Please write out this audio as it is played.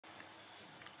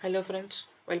Hello friends,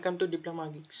 welcome to Diploma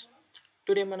Geeks.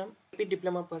 Today మనం AP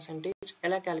Diploma percentage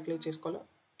ఎలా calculate చేసుకోవాలో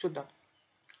చూద్దాం.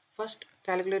 ఫస్ట్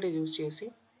క్యాలిక్యులేటర్ యూజ్ చేసి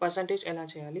పర్సంటేజ్ ఎలా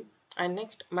చేయాలి అండ్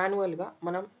నెక్స్ట్ మాన్యువల్గా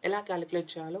మనం ఎలా క్యాలిక్యులేట్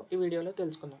చేయాలో ఈ వీడియోలో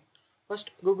తెలుసుకుందాం.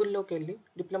 ఫస్ట్ గూగుల్లోకి వెళ్ళి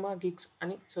డిప్లొమా గీక్స్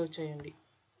అని సెర్చ్ చేయండి.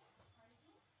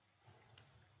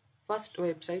 ఫస్ట్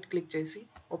వెబ్సైట్ క్లిక్ చేసి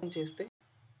ఓపెన్ చేస్తే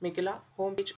మీకు ఇలా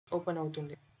హోమ్ పేజ్ ఓపెన్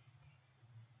అవుతుంది.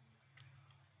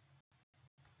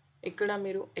 ఇక్కడ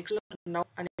మీరు ఎక్స్ప్లోర్ నౌ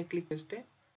అని క్లిక్ చేస్తే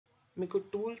మీకు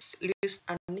టూల్స్ లిస్ట్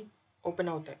అన్నీ ఓపెన్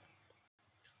అవుతాయి.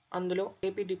 అందులో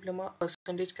ఏపీ డిప్లొమా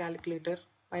పర్సంటేజ్ క్యాలిక్యులేటర్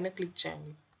పైన క్లిక్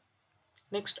చేయండి.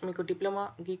 నెక్స్ట్ మీకు diploma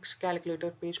Geeks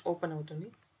calculator page open అవుతుంది.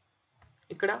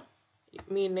 ఇక్కడ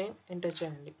మీ నేమ్ ఎంటర్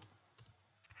చేయండి.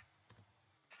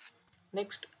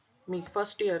 నెక్స్ట్ మీ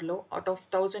ఫస్ట్ ఇయర్లో అవుట్ ఆఫ్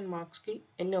 1000 మార్క్స్కి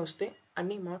ఎన్ని వస్తే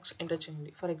అన్ని మార్క్స్ ఎంటర్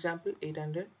చేయండి. For example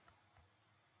 800.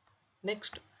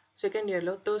 నెక్స్ట్ సెకండ్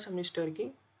ఇయర్లో థర్డ్ సెమిస్టర్కి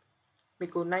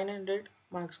మీకు 900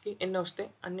 మార్క్స్కి ఎన్ని వస్తే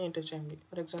అన్నీ ఎంటర్ చేయండి.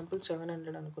 ఫర్ ఎగ్జాంపుల్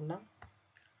 700 అనుకుందాం.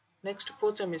 నెక్స్ట్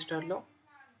ఫోర్త్ సెమిస్టర్లో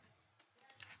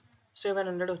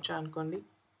 700 వచ్చాయనుకోండి,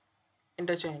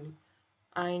 ఎంటర్ చేయండి.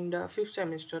 అండ్ ఫిఫ్త్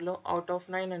సెమిస్టర్లో అవుట్ ఆఫ్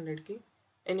 900కి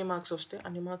ఎన్ని మార్క్స్ వస్తే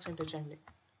అన్ని మార్క్స్ ఎంటర్ చేయండి.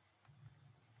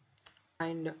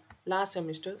 అండ్ లాస్ట్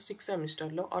సెమిస్టర్ సిక్స్త్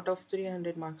సెమిస్టర్లో అవుట్ ఆఫ్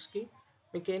 300 మార్క్స్కి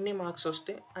మీకు ఎన్ని మార్క్స్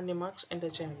వస్తే అన్ని మార్క్స్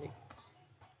ఎంటర్ చేయండి.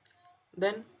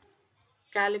 దెన్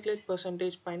క్యాలిక్యులేట్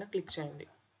పర్సంటేజ్ పైన క్లిక్ చేయండి.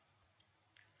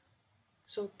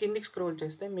 సో కిందికి స్క్రోల్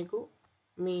చేస్తే మీకు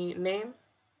మీ name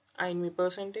and me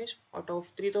percentage out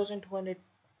of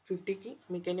 3250కి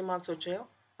మీకు ఎన్ని మార్క్స్ వచ్చాయో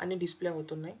అన్ని డిస్ప్లే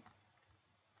అవుతున్నాయి.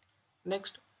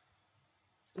 నెక్స్ట్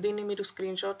దీన్ని మీరు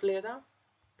స్క్రీన్షాట్ లేదా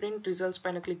ప్రింట్ రిజల్ట్స్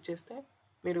పైన క్లిక్ చేస్తే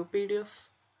మీరు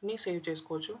పీడిఎఫ్ని సేవ్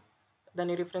చేసుకోవచ్చు,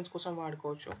 దాన్ని రిఫరెన్స్ కోసం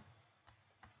వాడుకోవచ్చు.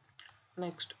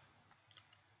 Next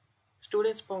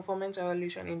students performance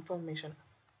evaluation information.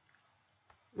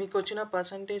 మీకు వచ్చిన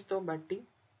పర్సంటేజ్తో బట్టి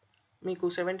మీకు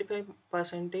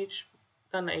 75%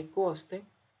 కన్నా ఎక్కువ వస్తే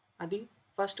అది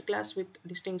ఫస్ట్ క్లాస్ విత్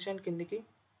డిస్టింక్షన్ కిందికి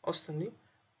వస్తుంది.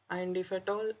 అండ్ ఇఫ్ ఎట్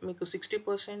ఆల్ మీకు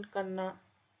 60% కన్నా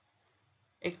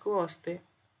ఎక్కువ వస్తే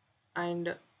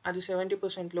అండ్ అది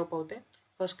 70% లోపు అవుతే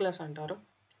ఫస్ట్ క్లాస్ అంటారు.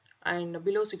 అండ్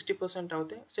బిలో 60%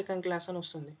 అవుతే సెకండ్ క్లాస్ అని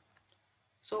వస్తుంది.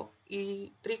 సో ఈ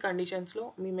 3 కండిషన్స్లో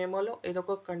మీ మెమోలో ఏదో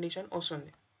ఒక కండిషన్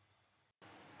వస్తుంది.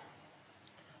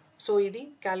 సో ఇది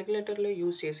క్యాలిక్యులేటర్లో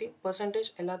యూజ్ చేసి పర్సంటేజ్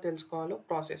ఎలా తెలుసుకోవాలో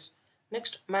ప్రాసెస్.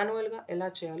 నెక్స్ట్ మాన్యువల్గా ఎలా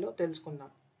చేయాలో తెలుసుకుందాం.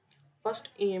 ఫస్ట్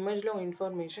ఈ ఇమేజ్లో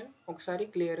ఇన్ఫర్మేషన్ ఒకసారి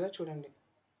క్లియర్గా చూడండి.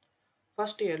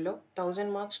 ఫస్ట్ ఇయర్లో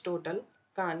 1000 మార్క్స్ టోటల్,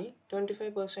 కానీ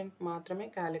 25% మాత్రమే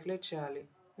క్యాలిక్యులేట్ చేయాలి.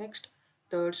 Next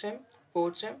third sem,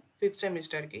 fourth sem, fifth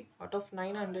సెమిస్టర్కి out of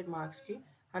 900 మార్క్స్కి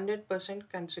 100%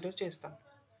 కన్సిడర్ చేస్తాం.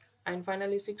 అండ్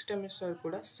ఫైనల్లీ సిక్స్త్ సెమిస్టర్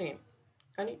కూడా సేమ్,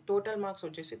 కానీ టోటల్ మార్క్స్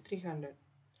వచ్చేసి 300.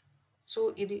 సో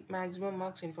ఇది మ్యాక్సిమం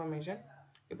మార్క్స్ ఇన్ఫర్మేషన్.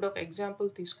 ఇప్పుడు ఒక ఎగ్జాంపుల్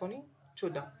తీసుకొని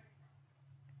చూద్దాం.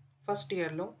 ఫస్ట్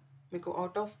ఇయర్లో మీకు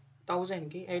అవుట్ ఆఫ్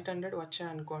 1000కి 800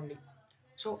 వచ్చాయనుకోండి.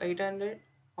 సో 800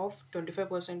 ఆఫ్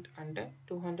 25% అంటే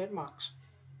 200 మార్క్స్.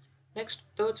 నెక్స్ట్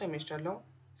థర్డ్ సెమిస్టర్లో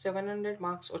 700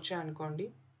 మార్క్స్ వచ్చాయనుకోండి.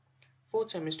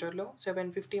 ఫోర్త్ సెమిస్టర్లో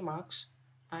 750 మార్క్స్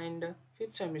అండ్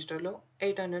ఫిఫ్త్ సెమిస్టర్లో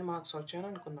 800 మార్క్స్ వచ్చాయని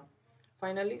అనుకుందాం.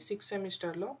 ఫైనల్లీ సిక్స్త్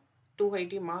సెమిస్టర్లో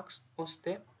 280 మార్క్స్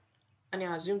వస్తే అని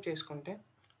అజ్యూమ్ చేసుకుంటే,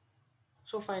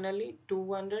 సో ఫైనల్లీ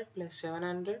 200 +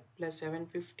 700 +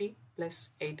 750 +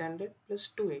 800 +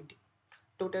 280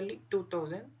 టోటల్లీ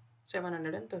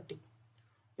 2730.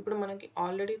 ఇప్పుడు మనకి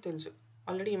ఆల్రెడీ తెలుసు,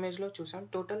 ఆల్రెడీ ఇమేజ్లో చూసాం,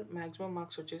 టోటల్ మ్యాక్సిమం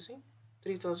మార్క్స్ వచ్చేసి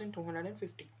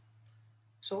 3250.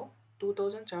 సో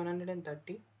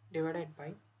 2730 డివైడెడ్ బై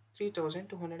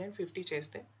 3250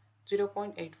 చేస్తే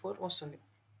 0.84 వస్తుంది.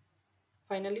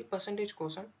 ఫైనల్లీ పర్సంటేజ్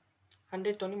కోసం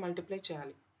 100తోని మల్టిప్లై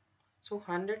చేయాలి. సో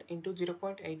 100 ×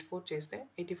 0.84 చేస్తే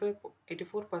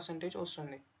 84%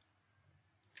 వస్తుంది.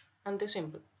 అంతే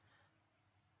సింపుల్.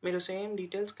 మీరు సేమ్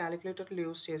డీటెయిల్స్ క్యాలిక్యులేటర్లు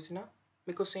యూస్ చేసినా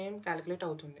మీకు సేమ్ క్యాలిక్యులేట్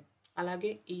అవుతుంది.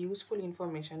 అలాగే ఈ యూస్ఫుల్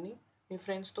ఇన్ఫర్మేషన్ని మీ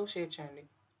ఫ్రెండ్స్తో షేర్ చేయండి.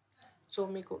 సో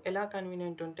మీకు ఎలా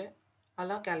కన్వీనియంట్ ఉంటే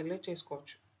అలా క్యాలిక్యులేట్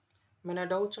చేసుకోవచ్చు. మన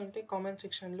డౌట్స్ ఉంటే కామెంట్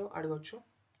సెక్షన్లో అడగొచ్చు.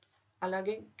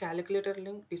 అలాగే క్యాలిక్యులేటర్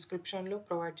లింక్ డిస్క్రిప్షన్లో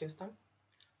ప్రొవైడ్ చేస్తాం.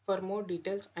 For more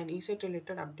details and ECET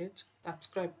related updates,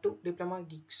 subscribe to Diploma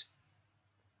Geeks.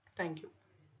 Thank you.